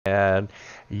and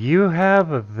you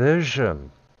have a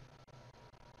vision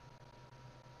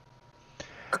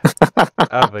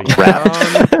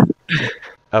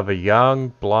of a young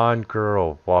blonde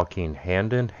girl walking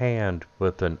hand in hand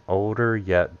with an older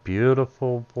yet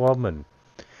beautiful woman.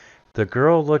 The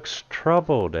girl looks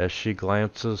troubled as she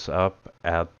glances up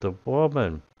at the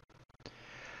woman.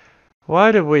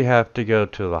 "Why do we have to go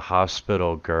to the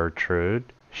hospital,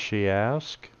 Gertrude?" she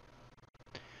asked.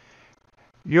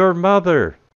 "Your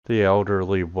mother," the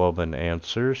elderly woman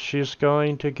answers. "She's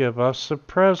going to give us a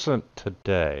present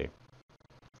today."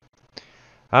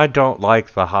 "I don't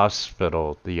like the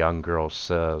hospital," the young girl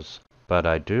says, "but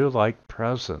I do like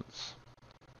presents."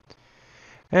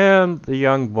 And the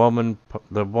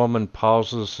woman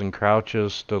pauses and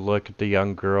crouches to look at the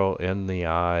young girl in the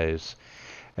eyes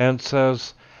and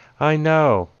says, "I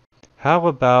know. How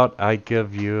about I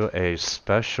give you a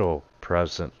special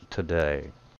present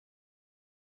today?"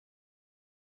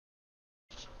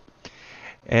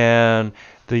 And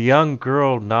the young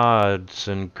girl nods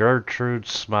and Gertrude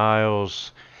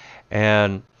smiles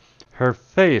and her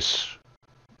face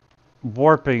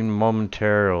warping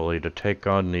momentarily to take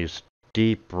on these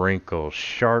deep wrinkles,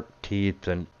 sharp teeth,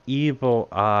 and evil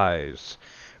eyes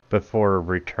before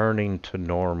returning to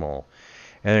normal.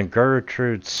 And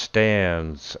Gertrude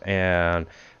stands and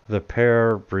the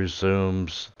pair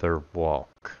resumes their walk.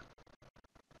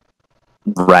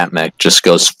 Ratmek just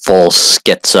goes full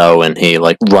schizo and he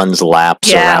runs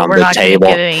laps around the table.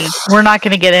 We're not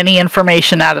going to get any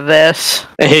information out of this.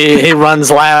 He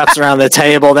runs laps around the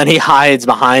table, then he hides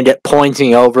behind it,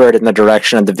 pointing over it in the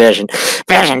direction of the vision.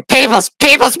 Vision, peoples,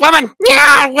 women,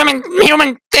 women,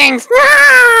 human things.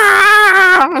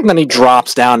 And then he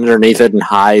drops down underneath it and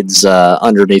hides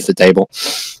underneath the table.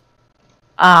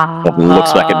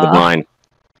 Looks like a divine.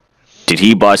 Did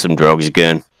he buy some drugs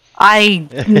again?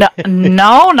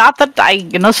 No, not that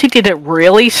unless he did it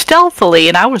really stealthily,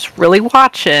 and I was really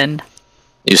watching.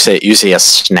 You see a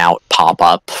snout pop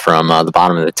up from the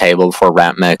bottom of the table before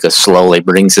Ratmek slowly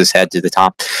brings his head to the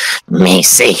top. "Me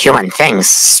see human things,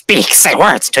 say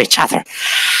words to each other.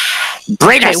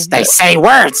 Breeders, they say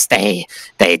words, they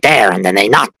dare and then they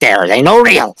not dare, they no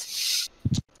real."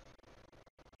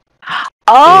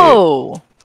 Oh!